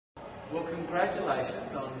Well,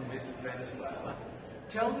 congratulations on Miss Venezuela.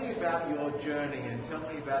 Tell me about your journey and tell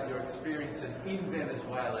me about your experiences in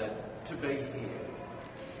Venezuela to be here.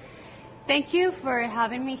 Thank you for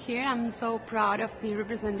having me here. I'm so proud of being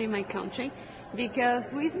representing my country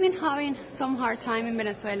because we've been having some hard time in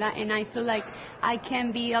Venezuela, and I feel like I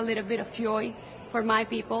can be a little bit of joy for my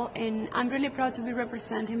people, and I'm really proud to be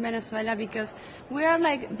representing Venezuela because we are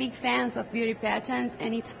like big fans of beauty pageants,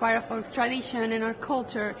 and it's part of our tradition and our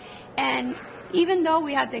culture. And even though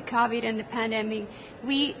we had the COVID and the pandemic,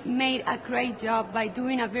 we made a great job by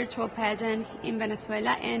doing a virtual pageant in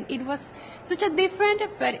Venezuela, and it was such a different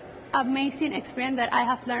but amazing experience that I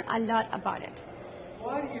have learned a lot about it.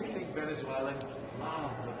 Why do you think Venezuelans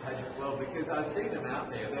love the pageant world? Because I see them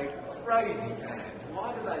out there, they're crazy fans.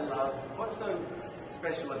 Why do they love, what's so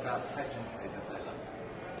special about pageantry that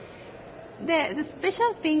they love? The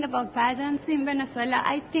special thing about pageants in Venezuela,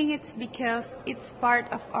 I think it's because it's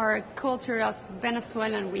part of our culture as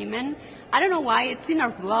Venezuelan women. I don't know why, it's in our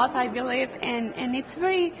blood, I believe, and it's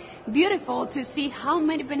very beautiful to see how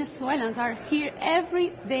many Venezuelans are here every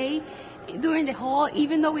day during the whole,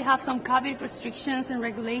 even though we have some COVID restrictions and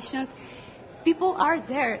regulations. People are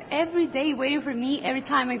there every day waiting for me every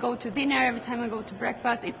time I go to dinner, every time I go to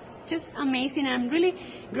breakfast. It's just amazing. I'm really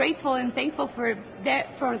grateful and thankful for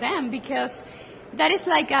them because that is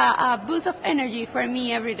like a boost of energy for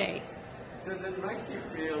me every day. Does it make you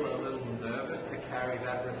feel a little nervous to carry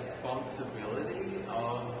that responsibility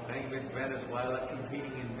of being Miss Venezuela,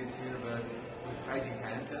 competing in Miss Universe with crazy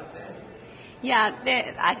fans out there? Yeah,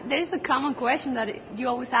 there is a common question that you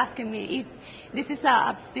always asking me if this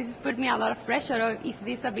is put me a lot of pressure, or if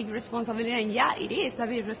this is a big responsibility. And yeah, it is a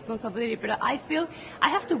big responsibility, but I feel I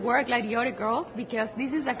have to work like the other girls because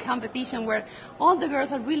this is a competition where all the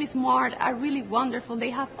girls are really smart, are really wonderful.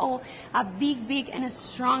 They have all a big and a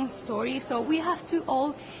strong story. So we have to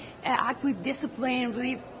all act with discipline,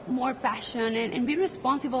 really more passion, and be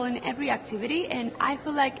responsible in every activity. And I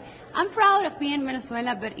feel like I'm proud of being in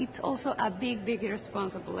Venezuela, but it's also a big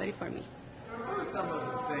responsibility for me. What are some of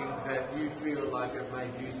the things that you feel like have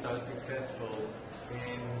made you so successful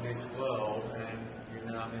in this world and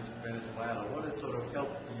you're now Miss Venezuela? What has sort of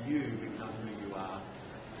helped you become who you are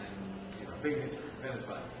and be Miss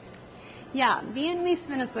Venezuela? Yeah, being Miss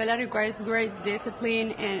Venezuela requires great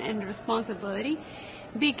discipline and responsibility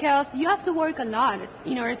because you have to work a lot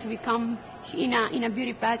in order to become in a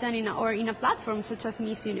beauty pageant or in a platform such as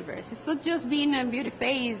Miss Universe. It's not just being a beauty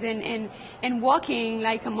face and walking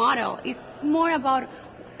like a model. It's more about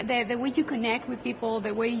the way you connect with people,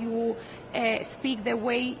 the way you speak, the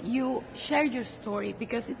way you share your story,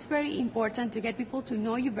 because it's very important to get people to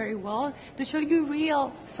know you very well, to show your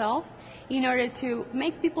real self in order to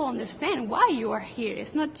make people understand why you are here.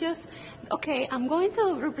 It's not just, okay, I'm going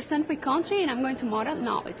to represent my country and I'm going to model.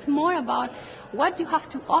 No, it's more about what you have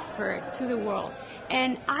to offer to the world.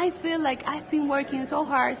 And I feel like I've been working so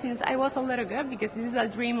hard since I was a little girl, because this is a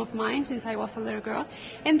dream of mine since I was a little girl.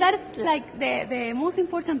 And that's like the most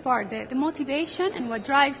important part, the motivation and what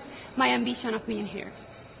drives my ambition of being here.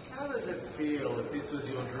 How does it feel, if this was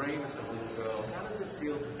your dream as a little girl, how does it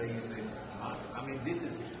feel to be in this moment? I mean, this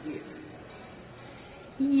is it.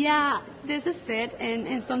 Yeah, this is it,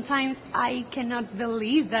 and sometimes I cannot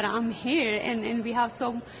believe that I'm here, and we have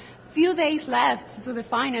so few days left to the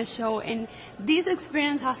final show, and this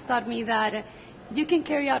experience has taught me that you can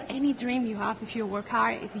carry out any dream you have if you work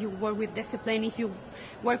hard, if you work with discipline, if you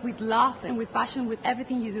work with love and with passion with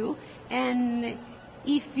everything you do. And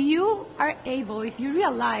if you are able, if you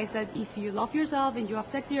realize that if you love yourself and you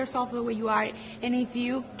accept yourself the way you are, and if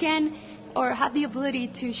you can or have the ability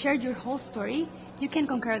to share your whole story, you can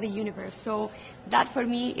conquer the universe. So that for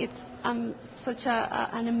me, it's such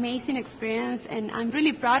an amazing experience, and I'm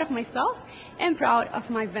really proud of myself and proud of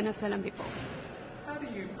my Venezuelan people. How do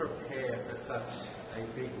you prepare for such a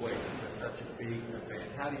big week, for such a big event?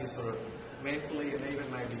 How do you sort of mentally and even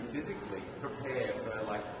maybe physically prepare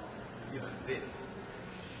for this?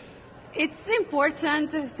 It's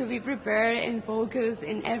important to be prepared and focused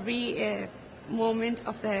in every moment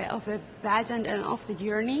of the pageant and of the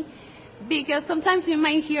journey. Because sometimes you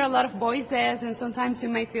might hear a lot of voices and sometimes you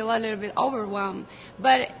might feel a little bit overwhelmed.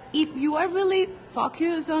 But if you are really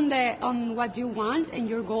focused on what you want and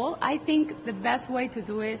your goal, I think the best way to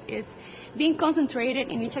do it is being concentrated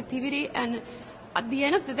in each activity. And at the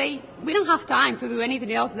end of the day, we don't have time to do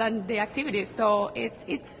anything else than the activities. So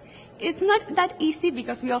it's not that easy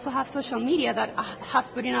because we also have social media that has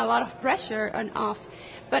put in a lot of pressure on us.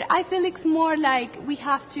 But I feel it's more like we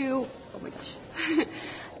have to, oh my gosh.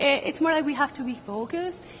 It's more like we have to be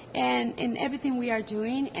focused and in everything we are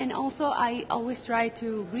doing. And also, I always try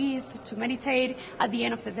to breathe, to meditate at the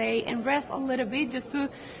end of the day, and rest a little bit just to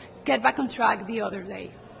get back on track the other day.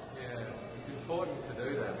 Yeah, it's important to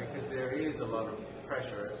do that because there is a lot of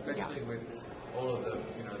pressure, especially with all of the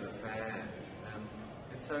the fans.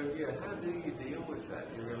 And so how do you deal with that?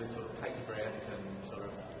 You really sort of take a breath and sort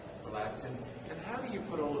of relax. And how do you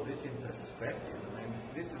put all of this in perspective? I mean,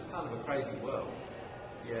 this is kind of a crazy world.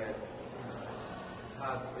 Yeah, it's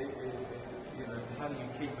hard. How do you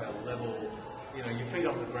keep a level? Your feet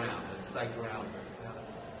on the ground and stay grounded.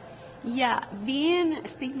 Yeah,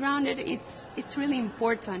 staying grounded, it's really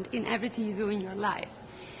important in everything you do in your life,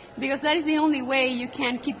 because that is the only way you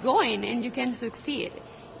can keep going and you can succeed.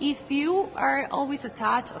 If you are always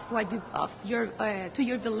attached to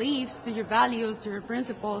your beliefs, to your values, to your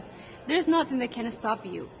principles, there's nothing that can stop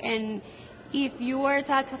you. And if you are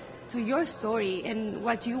attached to your story and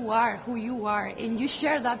what you are, who you are, and you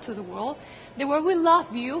share that to the world will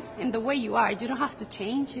love you in the way you are. You don't have to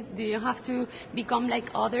change. You don't have to become like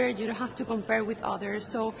others. You don't have to compare with others.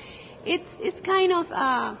 So it's kind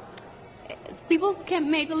of, people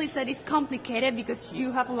may believe that it's complicated because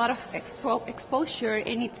you have a lot of exposure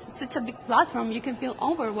and it's such a big platform, you can feel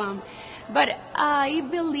overwhelmed. But I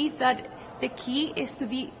believe that the key is to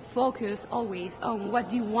be focused always on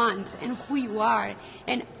what you want and who you are,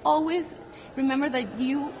 and always remember that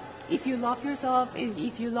if you love yourself,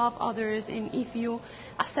 if you love others, and if you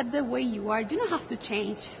accept the way you are, you don't have to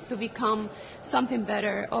change to become something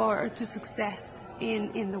better or to success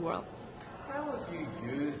in the world. How have you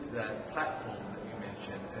used that platform that you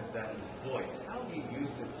mentioned and that voice? How have you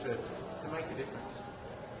used it to make a difference?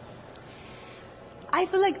 I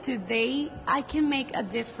feel like today I can make a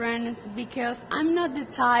difference because I'm not the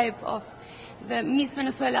type of the Miss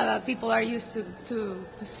Venezuela that people are used to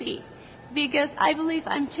see. Because I believe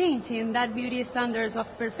I'm changing that beauty standards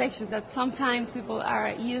of perfection that sometimes people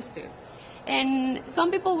are used to. And some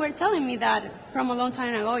people were telling me that from a long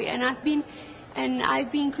time ago, and I've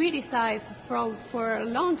been criticized for a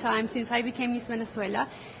long time since I became Miss Venezuela,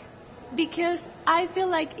 because I feel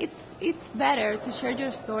like it's better to share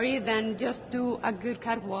your story than just do a good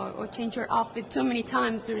catwalk or change your outfit too many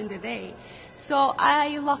times during the day. So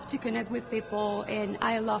I love to connect with people, and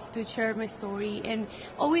I love to share my story and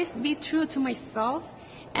always be true to myself,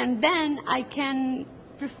 and then I can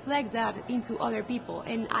reflect that into other people.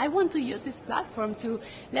 And I want to use this platform to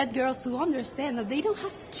let girls to understand that they don't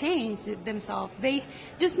have to change themselves. They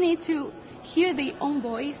just need to hear their own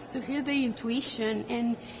voice, to hear their intuition,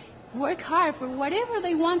 and work hard for whatever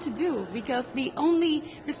they want to do, because the only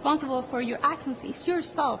responsible for your actions is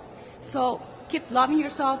yourself. So keep loving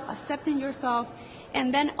yourself, accepting yourself,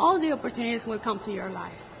 and then all the opportunities will come to your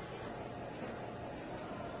life.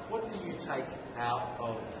 What do you take out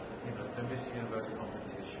of the Miss Universe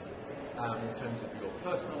competition in terms of your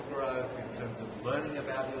personal growth, in terms of learning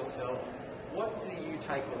about yourself? What do you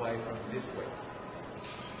take away from this week?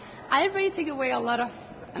 I already take away a lot of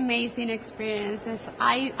amazing experiences.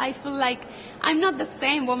 I feel like I'm not the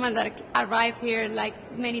same woman that arrived here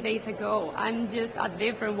like many days ago. I'm just a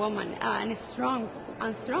different woman, and a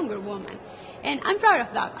stronger woman. And I'm proud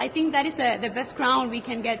of that. I think that is the best crown we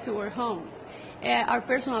can get to our homes. Our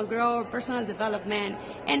personal growth, personal development.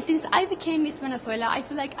 And since I became Miss Venezuela, I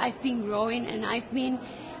feel like I've been growing, and I've been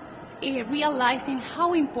realizing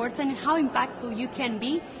how important and how impactful you can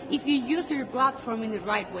be if you use your platform in the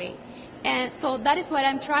right way. And so that is what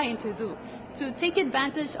I'm trying to do, to take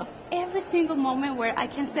advantage of every single moment where I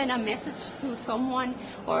can send a message to someone,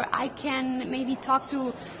 or I can maybe talk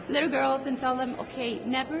to little girls and tell them, okay,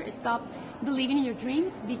 never stop believing in your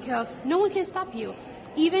dreams, because no one can stop you.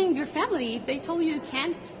 Even your family, if they told you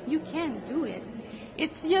you can't do it.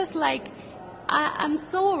 It's just like, I'm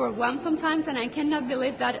so overwhelmed sometimes, and I cannot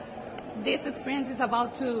believe that this experience is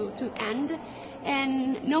about to end.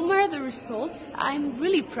 And no matter the results, I'm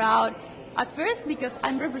really proud. At first, because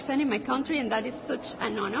I'm representing my country, and that is such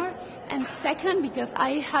an honor. And second, because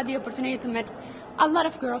I had the opportunity to meet a lot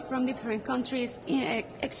of girls from different countries,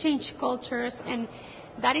 exchange cultures, and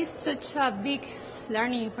that is such a big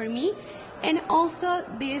learning for me. And also,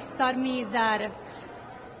 this taught me that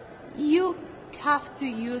you have to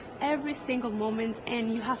use every single moment,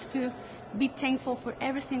 and you have to be thankful for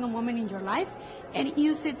every single moment in your life, and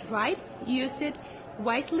use it right, use it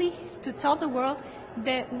wisely to tell the world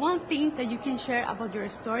the one thing that you can share about your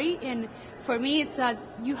story. And for me, it's that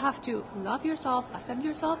you have to love yourself, accept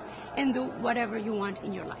yourself, and do whatever you want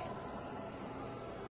in your life.